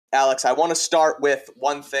Alex, I want to start with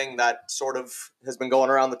one thing that sort of has been going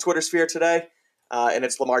around the Twitter sphere today, and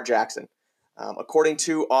it's Lamar Jackson. According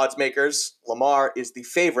to odds makers, Lamar is the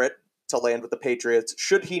favorite to land with the Patriots.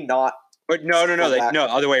 Should he not? But no,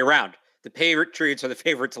 other way around. The Patriots are the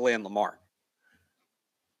favorite to land Lamar.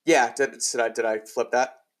 Yeah, did I flip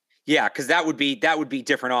that? Yeah, because that would be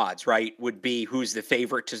different odds, right? Would be who's the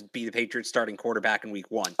favorite to be the Patriots starting quarterback in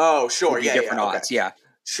week 1. Oh, sure, yeah, different odds, okay. yeah.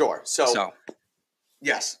 Sure. So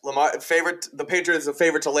yes, Lamar favorite. The Patriots are the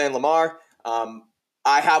favorite to land Lamar.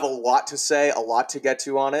 I have a lot to say, a lot to get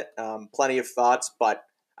to on it. Plenty of thoughts, but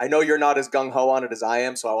I know you're not as gung ho on it as I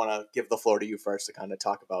am, so I want to give the floor to you first to kind of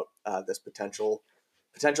talk about this potential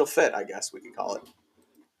fit, I guess we could call it.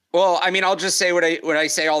 Well, I mean, I'll just say what I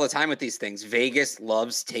say all the time with these things. Vegas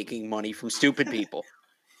loves taking money from stupid people.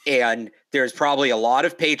 And there's probably a lot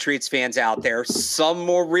of Patriots fans out there, some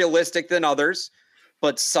more realistic than others,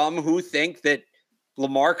 but some who think that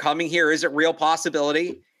Lamar coming here is a real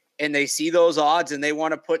possibility, and they see those odds and they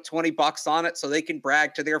want to put $20 on it so they can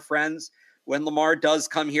brag to their friends when Lamar does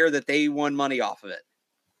come here that they won money off of it.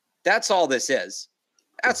 That's all this is.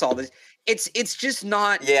 That's all this. It's just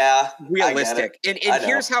not realistic. And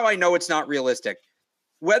here's how I know it's not realistic.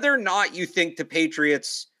 Whether or not you think the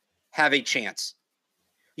Patriots have a chance,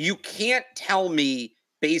 you can't tell me,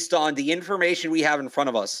 based on the information we have in front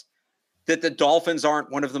of us, that the Dolphins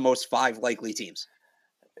aren't one of the most 5 likely teams.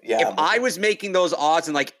 Yeah, if I was making those odds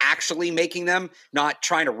and like actually making them, not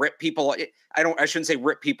trying to rip people, I shouldn't say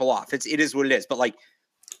rip people off. It is what it is. But like,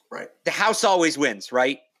 right, the house always wins,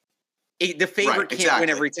 right? The favorite can't win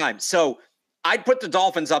every time. So I'd put the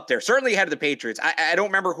Dolphins up there, certainly ahead of the Patriots. I don't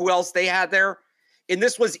remember who else they had there, and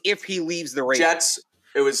this was if he leaves the Ravens. Jets.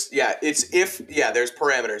 It was, it's if, there's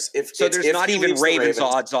parameters. There's not even Ravens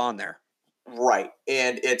odds on there. Right.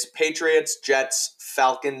 And it's Patriots, Jets,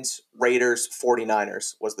 Falcons, Raiders,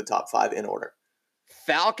 49ers was the top 5 in order.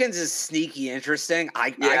 Falcons is sneaky interesting.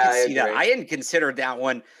 I can see that. I hadn't considered that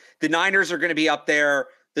one. The Niners are going to be up there.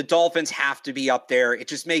 The Dolphins have to be up there. It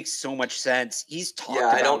just makes so much sense. He's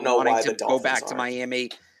talked about wanting to go back to Miami.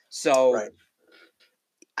 So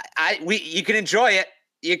you can enjoy it.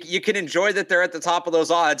 You can enjoy that they're at the top of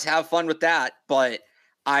those odds. Have fun with that. But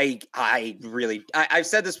I've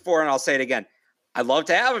said this before and I'll say it again. I'd love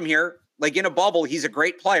to have him here. Like in a bubble, he's a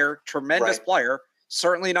great player, tremendous player,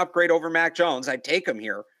 certainly an upgrade over Mac Jones. I'd take him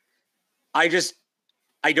here. I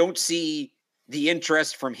don't see the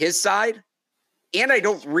interest from his side, and I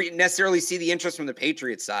don't necessarily see the interest from the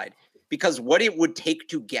Patriots side, because what it would take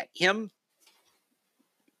to get him,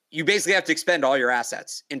 you basically have to expend all your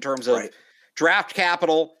assets in terms of draft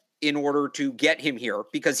capital in order to get him here,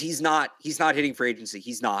 because he's not hitting free agency.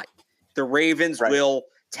 He's not. The Ravens will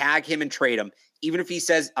tag him and trade him. Even if he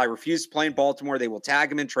says, I refuse to play in Baltimore, they will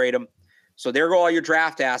tag him and trade him. So there go all your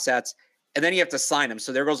draft assets, and then you have to sign him.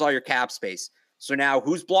 So there goes all your cap space. So now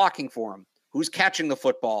who's blocking for him? Who's catching the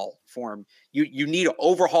football for him? You need to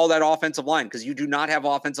overhaul that offensive line, because you do not have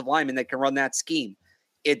offensive linemen that can run that scheme.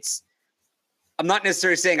 I'm not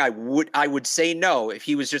necessarily saying I would say no if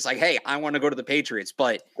he was just like, hey, I want to go to the Patriots.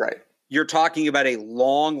 But you're talking about a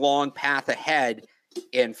long, long path ahead.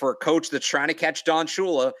 And for a coach that's trying to catch Don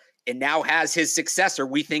Shula and now has his successor,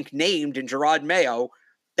 we think, named in Gerard Mayo,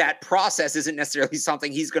 that process isn't necessarily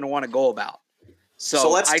something he's going to want to go about.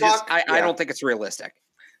 So I don't think it's realistic.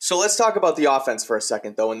 So let's talk about the offense for a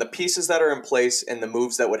second, though, and the pieces that are in place and the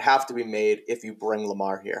moves that would have to be made if you bring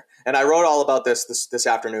Lamar here. And I wrote all about this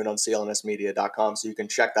afternoon on clnsmedia.com, so you can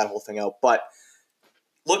check that whole thing out. But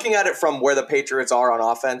looking at it from where the Patriots are on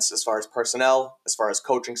offense, as far as personnel, as far as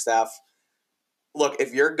coaching staff, look,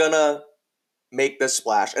 if you're going to make this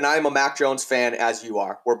splash, and I'm a Mac Jones fan as you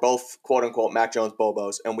are. We're both, quote-unquote, Mac Jones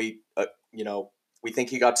bobos, and we think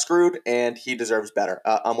he got screwed and he deserves better.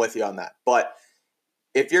 I'm with you on that. But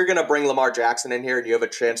if you're going to bring Lamar Jackson in here and you have a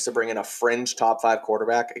chance to bring in a fringe top 5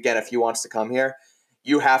 quarterback, again, if he wants to come here,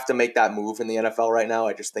 you have to make that move in the NFL right now.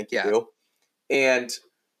 I just think you do. And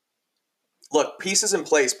look, pieces in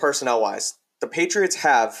place personnel-wise. The Patriots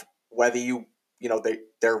have, whether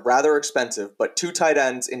they're rather expensive, but 2 tight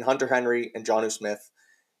ends in Hunter Henry and Jonnu Smith.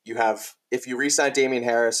 You have, if you re-sign Damian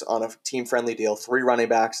Harris on a team-friendly deal, 3 running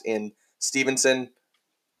backs in Stevenson,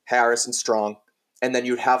 Harris, and Strong. And then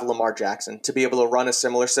you'd have Lamar Jackson to be able to run a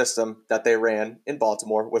similar system that they ran in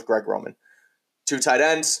Baltimore with Greg Roman. 2 tight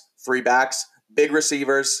ends, 3 backs, big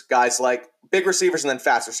receivers, big receivers and then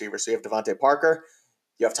fast receivers. So you have Devontae Parker,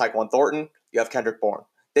 you have Tyquan Thornton, you have Kendrick Bourne.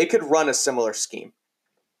 They could run a similar scheme.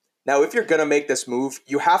 Now, if you're going to make this move,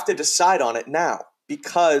 you have to decide on it now,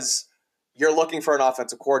 because you're looking for an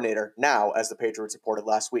offensive coordinator now, as the Patriots reported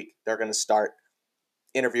last week. They're going to start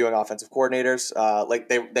interviewing offensive coordinators. Like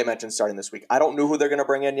they mentioned starting this week. I don't know who they're going to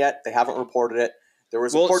bring in yet. They haven't reported it. There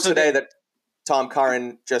was a report today that Tom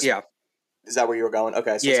Curran just. Yeah. Is that where you were going?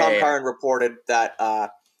 Okay, so Yeah, Tom Curran reported that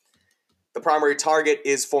the primary target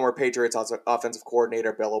is former Patriots offensive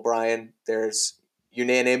coordinator Bill O'Brien. There's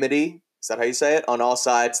unanimity, is that how you say it, on all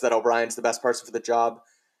sides that O'Brien's the best person for the job.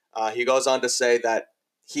 He goes on to say that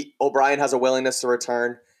O'Brien has a willingness to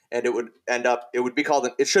return, and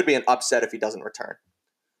it should be an upset if he doesn't return.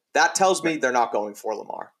 That tells me they're not going for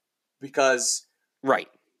Lamar because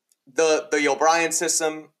the O'Brien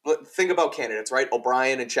system, think about candidates, right?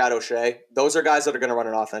 O'Brien and Chad O'Shea, those are guys that are going to run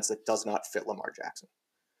an offense that does not fit Lamar Jackson.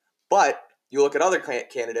 But you look at other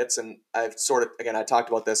candidates, and I talked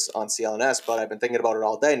about this on CLNS, but I've been thinking about it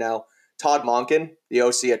all day now. Todd Monken, the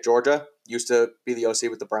OC at Georgia, used to be the OC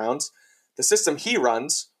with the Browns. The system he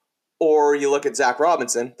runs, or you look at Zach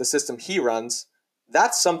Robinson, the system he runs,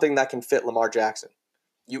 that's something that can fit Lamar Jackson.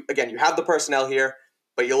 You have the personnel here,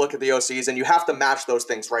 but you look at the OCs, and you have to match those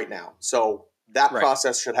things right now. So that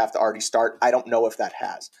process should have to already start. I don't know if that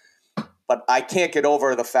has. But I can't get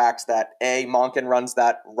over the fact that, Monken runs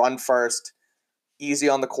that run first, easy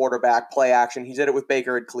on the quarterback, play action. He did it with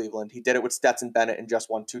Baker in Cleveland. He did it with Stetson Bennett and just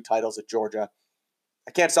won 2 titles at Georgia.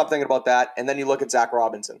 I can't stop thinking about that. And then you look at Zach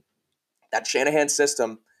Robinson. That Shanahan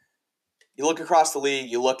system, you look across the league,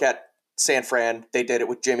 you look at San Fran. They did it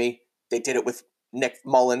with Jimmy. They did it with Nick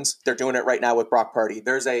Mullins. They're doing it right now with Brock Purdy.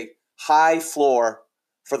 There's a high floor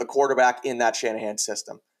for the quarterback in that Shanahan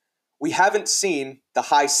system. We haven't seen the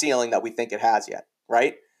high ceiling that we think it has yet,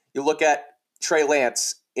 right? You look at Trey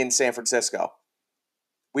Lance in San Francisco.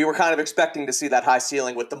 We were kind of expecting to see that high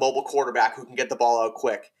ceiling with the mobile quarterback who can get the ball out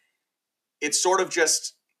quick. It's sort of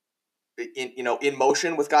just in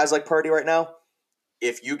motion with guys like Purdy right now.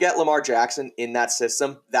 If you get Lamar Jackson in that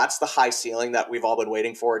system, that's the high ceiling that we've all been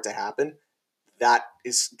waiting for it to happen. That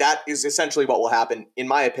is essentially what will happen, in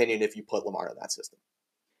my opinion, if you put Lamar in that system.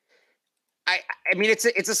 I mean, it's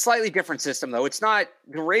a slightly different system, though. It's not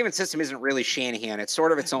the Ravens system. Isn't really Shanahan. It's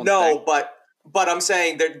sort of its own. No, thing. But I'm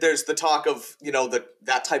saying there's the talk of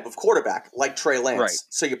that type of quarterback like Trey Lance. Right.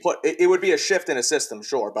 So you put it would be a shift in a system,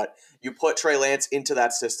 sure, but you put Trey Lance into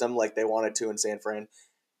that system like they wanted to in San Fran.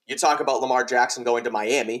 You talk about Lamar Jackson going to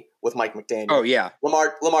Miami with Mike McDaniel. Oh yeah,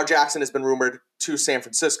 Lamar Jackson has been rumored to San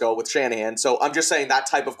Francisco with Shanahan. So I'm just saying that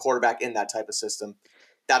type of quarterback in that type of system.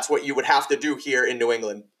 That's what you would have to do here in New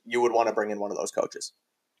England. You would want to bring in one of those coaches.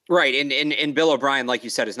 Right. And Bill O'Brien, like you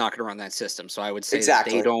said, is not going to run that system. So I would say that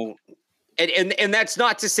they don't. And that's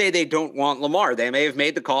not to say they don't want Lamar. They may have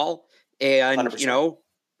made the call and, 100%.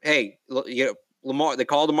 Hey, Lamar, they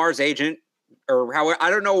called Lamar's agent or how, I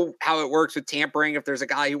don't know how it works with tampering if there's a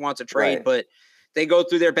guy who wants a trade, but they go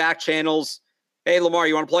through their back channels. Hey, Lamar,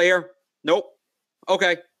 you want to play here? Nope.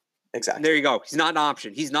 Okay. Exactly. And there you go. He's not an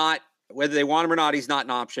option. He's not. Whether they want him or not, he's not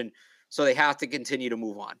an option. So they have to continue to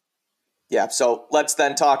move on. Yeah, so let's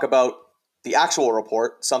then talk about the actual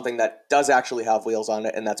report, something that does actually have wheels on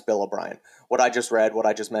it, and that's Bill O'Brien. What I just read, what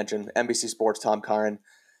I just mentioned, NBC Sports' Tom Curran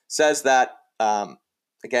says that,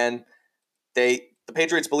 again, the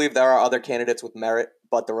Patriots believe there are other candidates with merit,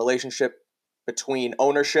 but the relationship between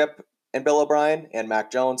ownership and Bill O'Brien and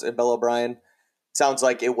Mac Jones and Bill O'Brien sounds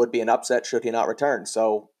like it would be an upset should he not return.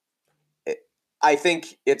 So I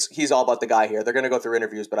think he's all about the guy here. They're going to go through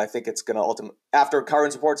interviews, but I think it's going to ultimately, after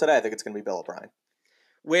Curran's report today, I think it's going to be Bill O'Brien.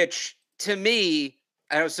 Which, to me,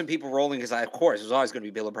 I know some people rolling because, of course, it was always going to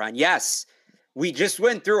be Bill O'Brien. Yes, we just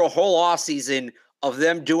went through a whole offseason of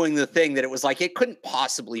them doing the thing that it was like, it couldn't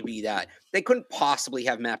possibly be that. They couldn't possibly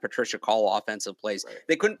have Matt Patricia call offensive plays. Right.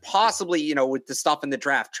 They couldn't possibly, with the stuff in the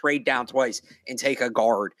draft, trade down twice and take a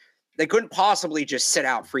guard. They couldn't possibly just sit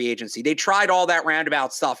out free agency. They tried all that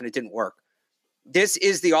roundabout stuff and it didn't work. This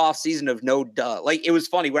is the offseason of no duh. Like, it was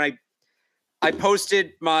funny when I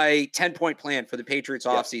posted my 10-point plan for the Patriots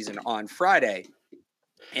offseason on Friday,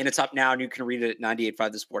 and it's up now, and you can read it at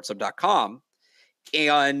 985thesportshub.com.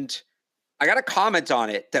 And I got a comment on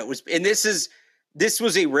it that was, and this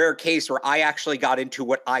was a rare case where I actually got into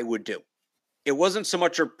what I would do. It wasn't so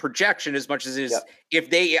much a projection as much as it is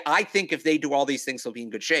I think if they do all these things, they'll be in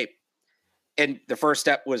good shape. And the first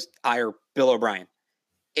step was hire Bill O'Brien.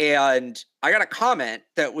 And I got a comment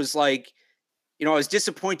that was like, I was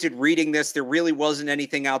disappointed reading this. There really wasn't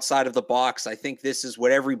anything outside of the box. I think this is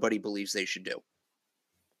what everybody believes they should do.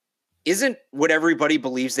 Isn't what everybody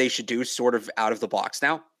believes they should do sort of out of the box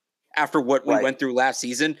now? After what we went through last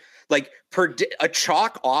season? Like, a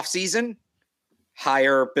chalk offseason,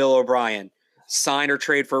 hire Bill O'Brien, sign or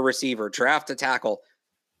trade for a receiver, draft a tackle.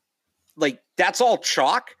 Like, that's all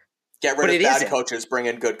chalk. Get rid of bad coaches, bring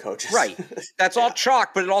in good coaches. Right. That's all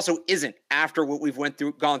chalk, but it also isn't after what we've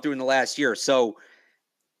gone through in the last year. So,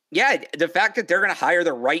 yeah, the fact that they're going to hire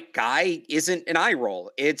the right guy isn't an eye roll.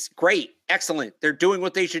 It's great. Excellent. They're doing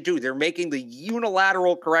what they should do. They're making the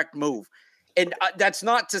unilateral correct move. And that's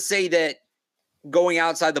not to say that going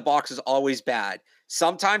outside the box is always bad.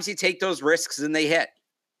 Sometimes you take those risks and they hit.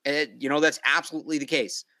 And, that's absolutely the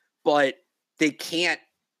case. But they can't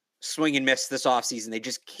swing and miss this offseason. They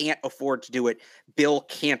just can't afford to do it. Bill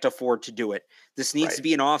can't afford to do it. This needs to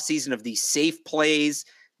be an offseason of these safe plays,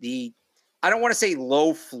 I don't want to say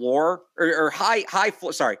low floor or high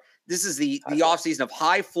floor. Sorry. This is the offseason of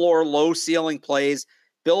high floor, low ceiling plays.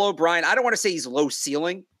 Bill O'Brien, I don't want to say he's low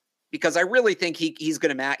ceiling because I really think he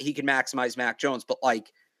can maximize Mac Jones, but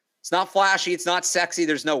it's not flashy. It's not sexy.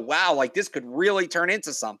 There's no, wow, this could really turn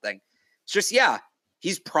into something. It's just,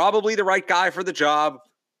 he's probably the right guy for the job.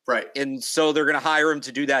 Right. And so they're going to hire him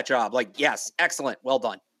to do that job. Yes, excellent. Well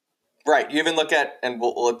done. Right. You even look at, and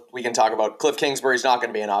we can talk about Cliff Kingsbury's not going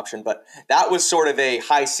to be an option, but that was sort of a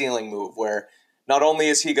high ceiling move where not only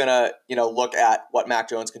is he going to, look at what Mac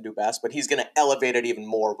Jones can do best, but he's going to elevate it even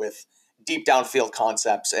more with deep downfield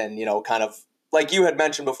concepts and, kind of like you had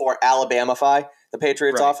mentioned before, Alabama-fy, the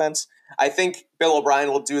Patriots offense. I think Bill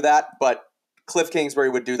O'Brien will do that, but Cliff Kingsbury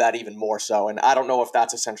would do that even more so. And I don't know if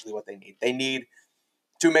that's essentially what they need. They need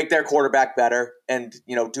to make their quarterback better and,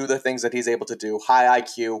 do the things that he's able to do. High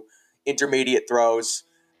IQ, intermediate throws,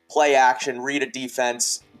 play action, read a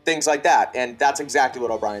defense, things like that. And that's exactly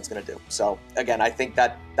what O'Brien's going to do. So, again, I think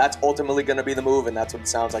that's ultimately going to be the move, and that's what it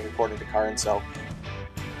sounds like according to Curran. So,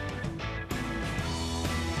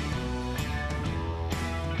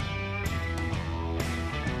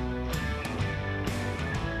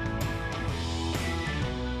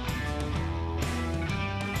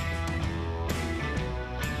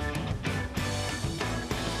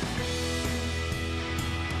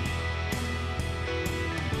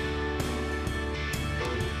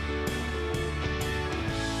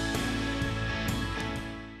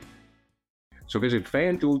 So visit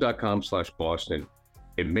FanDuel.com/Boston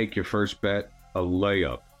and make your first bet a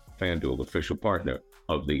layup. FanDuel, official partner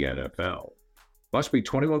of the NFL. Must be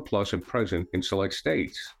 21 plus and present in select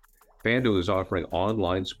states. FanDuel is offering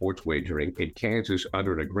online sports wagering in Kansas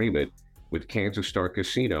under an agreement with Kansas Star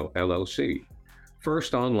Casino, LLC.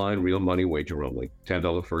 First online real money wager only.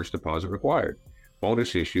 $10 first deposit required.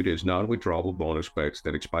 Bonus issued is non-withdrawable bonus bets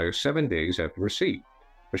that expire 7 days after receipt.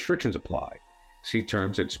 Restrictions apply. See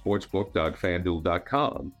terms at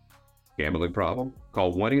sportsbook.fanduel.com. Gambling problem?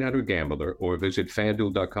 Call 1-800-GAMBLER or visit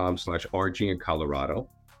fanduel.com/RG in Colorado,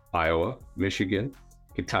 Iowa, Michigan,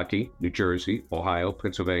 Kentucky, New Jersey, Ohio,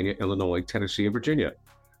 Pennsylvania, Illinois, Tennessee, and Virginia.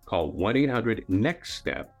 Call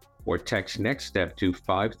 1-800-NEXT-STEP or text NEXT STEP to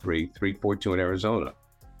 53342 in Arizona,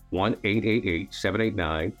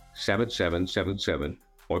 1-888-789-7777,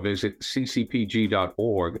 or visit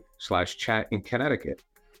ccpg.org/chat in Connecticut.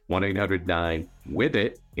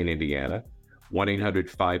 1-800-9-WITH-IT in Indiana,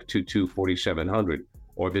 1-800-522-4700,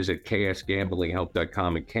 or visit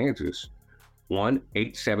ksgamblinghelp.com in Kansas,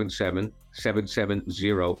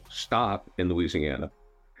 1-877-770-STOP in Louisiana.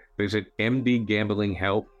 Visit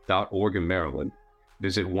mdgamblinghelp.org in Maryland.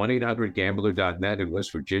 Visit 1-800-GAMBLER.net in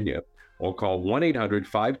West Virginia, or call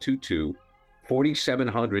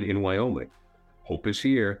 1-800-522-4700 in Wyoming. Hope is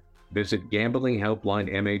here. Visit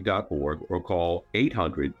gamblinghelplinema.org or call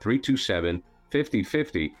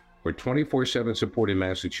 800-327-5050 for 24/7 support in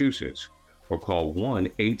Massachusetts, or call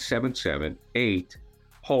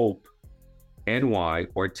 1-877-8-HOPE-NY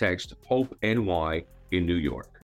or text HOPE-NY in New York.